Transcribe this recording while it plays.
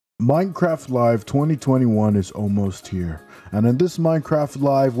Minecraft Live 2021 is almost here, and in this Minecraft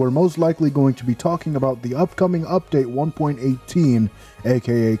Live, we're most likely going to be talking about the upcoming update 1.18,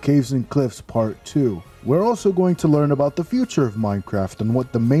 aka Caves and Cliffs Part 2. We're also going to learn about the future of Minecraft and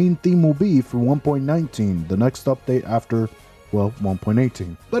what the main theme will be for 1.19, the next update after, well,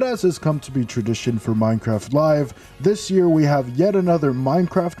 1.18. But as has come to be tradition for Minecraft Live, this year we have yet another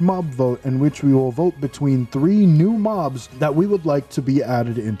Minecraft mob vote in which we will vote between 3 new mobs that we would like to be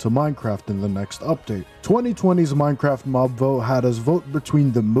added into Minecraft in the next update. 2020's Minecraft mob vote had us vote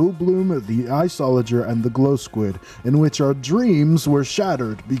between the Moo Bloom, the Iceologer, and the Glow Squid, in which our dreams were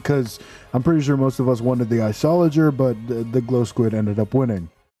shattered because I'm pretty sure most of us wanted the Iceologer, but the Glow Squid ended up winning.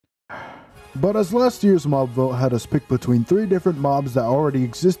 But as last year's mob vote had us pick between 3 different mobs that already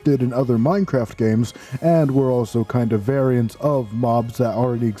existed in other Minecraft games, and were also kind of variants of mobs that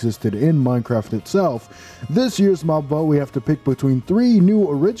already existed in Minecraft itself, this year's mob vote we have to pick between 3 new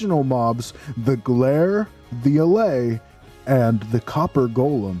original mobs: the Glare, the Allay, and the Copper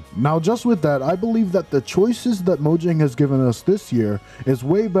Golem. Now just with that, I believe that the choices that Mojang has given us this year is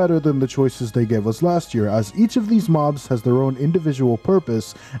way better than the choices they gave us last year, as each of these mobs has their own individual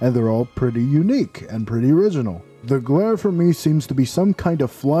purpose and they're all pretty unique and pretty original. The Glare for me seems to be some kind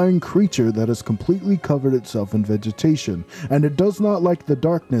of flying creature that has completely covered itself in vegetation, and it does not like the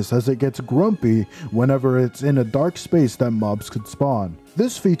darkness as it gets grumpy whenever it's in a dark space that mobs could spawn.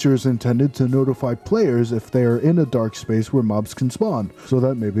 This feature is intended to notify players if they are in a dark space where mobs can spawn, so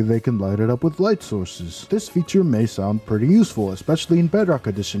that maybe they can light it up with light sources. This feature may sound pretty useful, especially in Bedrock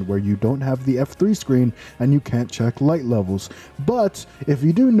Edition where you don't have the F3 screen and you can't check light levels. But if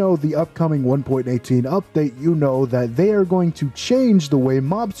you do know the upcoming 1.18 update, you know that they are going to change the way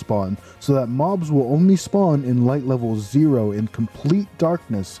mobs spawn, so that mobs will only spawn in light level 0 in complete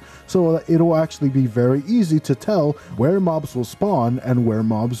darkness, so that it'll actually be very easy to tell where mobs will spawn and where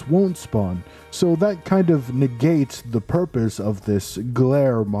mobs won't spawn. So that kind of negates the purpose of this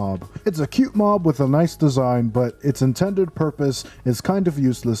Glare mob. It's a cute mob with a nice design, but its intended purpose is kind of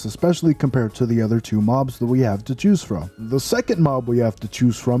useless, especially compared to the other 2 mobs that we have to choose from. The second mob we have to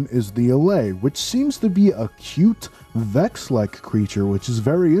choose from is the Allay, which seems to be a cute Vex-like creature, which is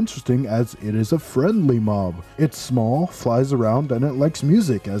very interesting as it is a friendly mob. It's small, flies around, and it likes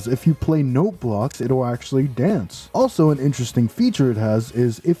music, as if you play note blocks, it'll actually dance. Also, an interesting feature it has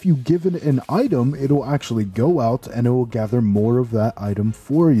is if you give it an item, it'll actually go out and it will gather more of that item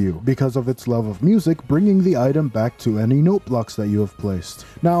for you, because of its love of music, bringing the item back to any note blocks that you have placed.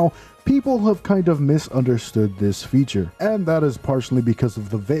 Now, people have kind of misunderstood this feature, and that is partially because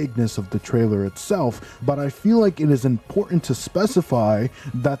of the vagueness of the trailer itself, but I feel like it is important to specify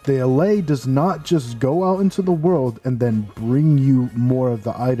that the Allay does not just go out into the world and then bring you more of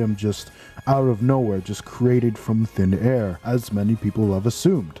the item just out of nowhere, just created from thin air, as many people have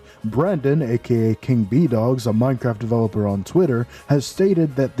assumed. Brandon, aka King B-Dogs, a Minecraft developer on Twitter, has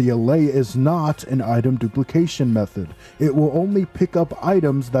stated that the Allay is not an item duplication method. It will only pick up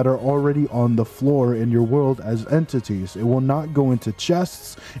items that are already on the floor in your world as entities. It will not go into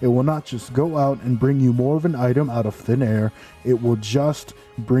chests, it will not just go out and bring you more of an item out of thin air, it will just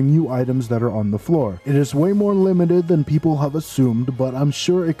bring you items that are on the floor. It is way more limited than people have assumed, but I'm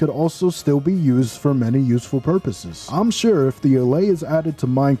sure it could also still be used for many useful purposes. I'm sure if the Allay is added to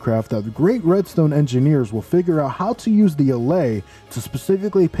Minecraft that the great redstone engineers will figure out how to use the Allay to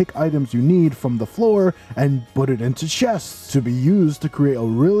specifically pick items you need from the floor and put it into chests to be used to create a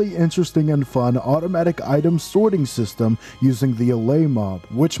really interesting and fun automatic item sorting system using the Allay mob,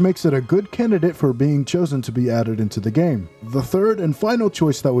 which makes it a good candidate for being chosen to be added into the game. The third and final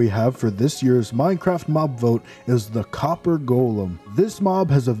choice that we have for this year's Minecraft mob vote is the Copper Golem. This mob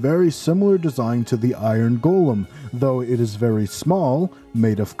has a very similar design to the Iron Golem, though it is very small,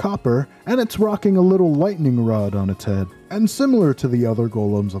 made of copper, and it's rocking a little lightning rod on its head. And similar to the other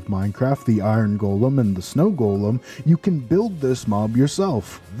golems of Minecraft, the Iron Golem and the Snow Golem, you can build this mob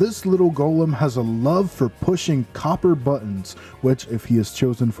yourself. This little golem has a love for pushing copper buttons, which, if he is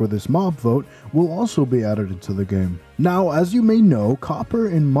chosen for this mob vote, will also be added into the game. Now, as you may know, copper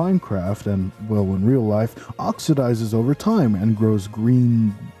in Minecraft, and well in real life, oxidizes over time and grows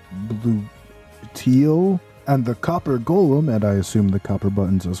green, blue, teal, and the Copper Golem, and I assume the copper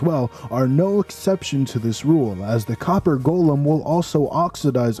buttons as well, are no exception to this rule, as the Copper Golem will also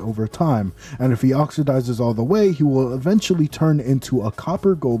oxidize over time, and if he oxidizes all the way, he will eventually turn into a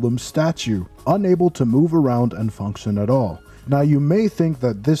Copper Golem statue, unable to move around and function at all. Now you may think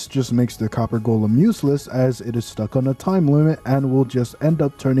that this just makes the Copper Golem useless, as it is stuck on a time limit and will just end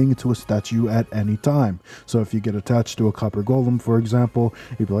up turning into a statue at any time. So if you get attached to a Copper Golem, for example,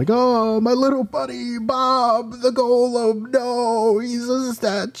 you'd be like, oh, my little buddy Bob the Golem, no, he's a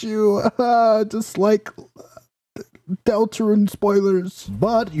statue, just like Deltarune spoilers.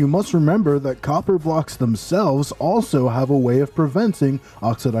 But you must remember that copper blocks themselves also have a way of preventing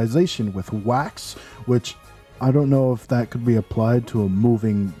oxidization with wax, which I don't know if that could be applied to a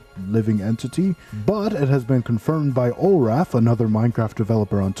moving living entity, but it has been confirmed by Allay, another Minecraft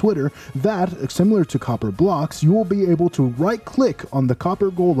developer on Twitter, that, similar to copper blocks, you will be able to right-click on the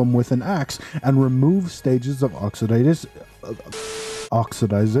Copper Golem with an axe and remove stages of oxidization.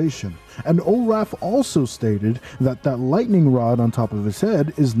 And Allay also stated that that lightning rod on top of his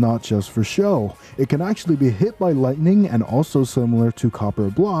head is not just for show. It can actually be hit by lightning, and also similar to copper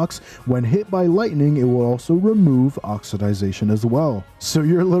blocks, when hit by lightning it will also remove oxidization as well. So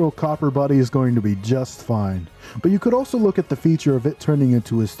your little copper buddy is going to be just fine. But you could also look at the feature of it turning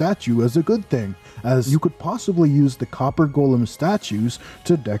into a statue as a good thing, as you could possibly use the Copper Golem statues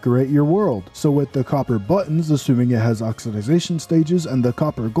to decorate your world. So with the copper buttons, assuming it has oxidization stages, and the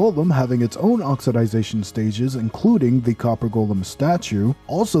Copper Golem having its own oxidization stages, including the Copper Golem statue,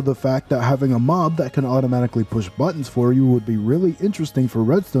 also the fact that having a mob that can automatically push buttons for you would be really interesting for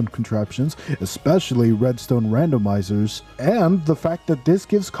redstone contraptions, especially redstone randomizers, and the fact that this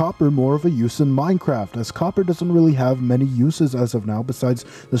gives copper more of a use in Minecraft, as copper doesn't really have many uses as of now besides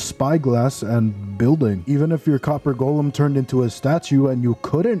the spyglass and building. Even if your Copper Golem turned into a statue and you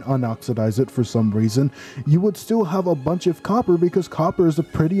couldn't unoxidize it for some reason, you would still have a bunch of copper, because copper is a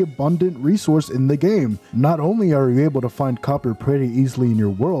pretty abundant resource in the game. Not only are you able to find copper pretty easily in your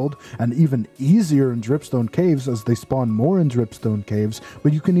world, and even easier in dripstone caves as they spawn more in dripstone caves,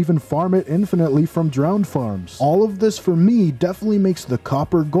 but you can even farm it infinitely from drowned farms. All of this for me definitely makes the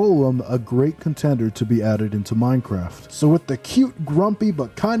Copper Golem a great contender to be added into Minecraft. So with the cute, grumpy,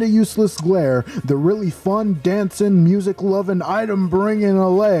 but kinda useless glare, the really fun, dancing, music-loving, item-bringing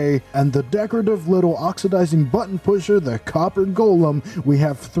Allay, and the decorative little oxidizing button pusher, the Copper Golem, we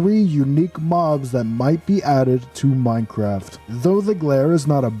have 3 unique mobs that might be added to Minecraft. Though the glare is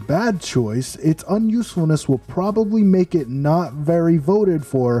not a bad choice, its unusefulness will probably make it not very voted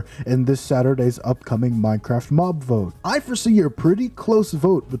for in this Saturday's upcoming Minecraft mob vote. I foresee a pretty close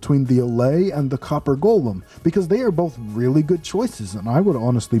vote between the Allay and the Copper Golem, because they are both really good choices, and I would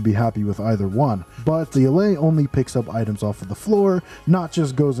honestly be happy with either one. But the Allay only picks up items off of the floor, not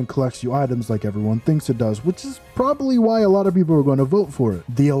just goes and collects you items like everyone thinks it does, which is probably why a lot of people are going to vote for it.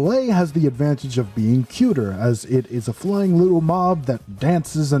 The Allay has the advantage of being cuter, as it is a flying little mob that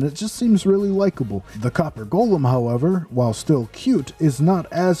dances and it just seems really likable. The Copper Golem, however, while still cute, is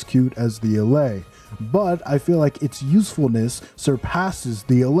not as cute as the Allay. But I feel like its usefulness surpasses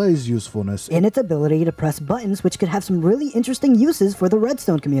the Allay's usefulness in its ability to press buttons, which could have some really interesting uses for the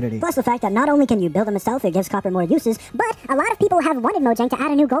redstone community. Plus the fact that not only can you build them yourself, it gives copper more uses, but a lot of people have wanted Mojang to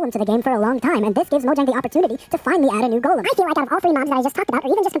add a new golem to the game for a long time, and this gives Mojang the opportunity to finally add a new golem. I feel like out of all 3 mobs that I just talked about, or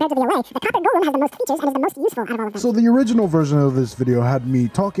even just compared to the Allay, the Copper Golem has the most features and is the most useful out of all of them. So the original version of this video had me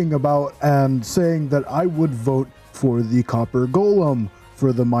talking about and saying that I would vote for the Copper Golem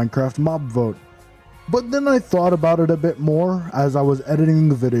for the Minecraft mob vote. But then I thought about it a bit more as I was editing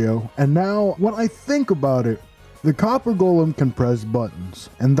the video, and now when I think about it, the Copper Golem can press buttons,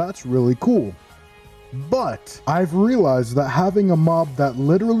 and that's really cool. But I've realized that having a mob that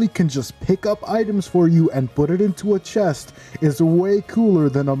literally can just pick up items for you and put it into a chest is way cooler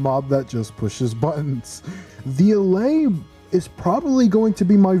than a mob that just pushes buttons. The Allay is probably going to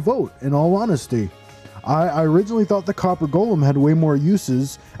be my vote, in all honesty. I originally thought the Copper Golem had way more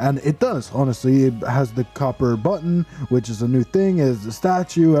uses, and it does, honestly. It has the copper button, which is a new thing, it has the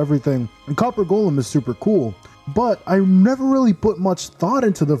statue, everything. And Copper Golem is super cool. But I never really put much thought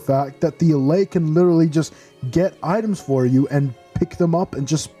into the fact that the Allay can literally just get items for you and pick them up and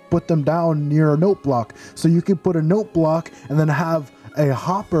just put them down near a note block. So you can put a note block and then have a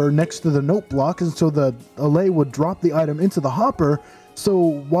hopper next to the note block, and so the Allay would drop the item into the hopper.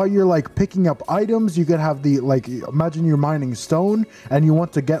 So while you're like picking up items, you could have the, like, imagine you're mining stone and you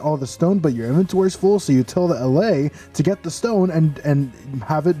want to get all the stone, but your inventory's full, so you tell the Allay to get the stone and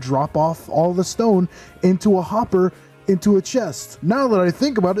have it drop off all the stone into a hopper, into a chest. Now that I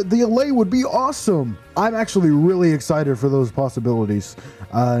think about it, the Allay would be awesome. I'm actually really excited for those possibilities,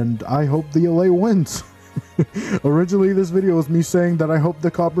 and I hope the Allay wins. Originally this video was me saying that I hope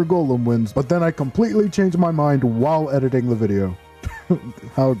the Copper Golem wins, but then I completely changed my mind while editing the video.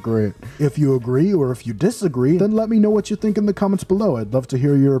 How great. If you agree or if you disagree, then let me know what you think in the comments below. I'd love to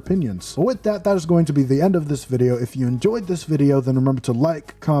hear your opinions. But with that, that is going to be the end of this video. If you enjoyed this video, then remember to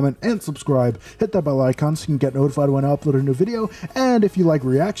like, comment, and subscribe. Hit that bell icon so you can get notified when I upload a new video. And if you like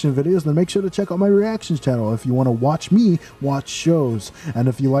reaction videos, then make sure to check out my reactions channel. If you want to watch me watch shows. And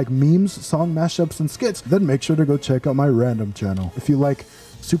if you like memes, song mashups, and skits, then make sure to go check out my random channel. If you like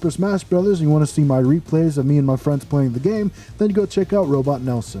Super Smash Brothers and you want to see my replays of me and my friends playing the game, then go check out Robot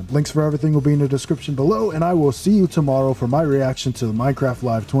Nelson. Links for everything will be in the description below, and I will see you tomorrow for my reaction to the Minecraft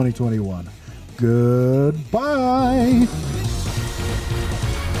Live 2021. Goodbye!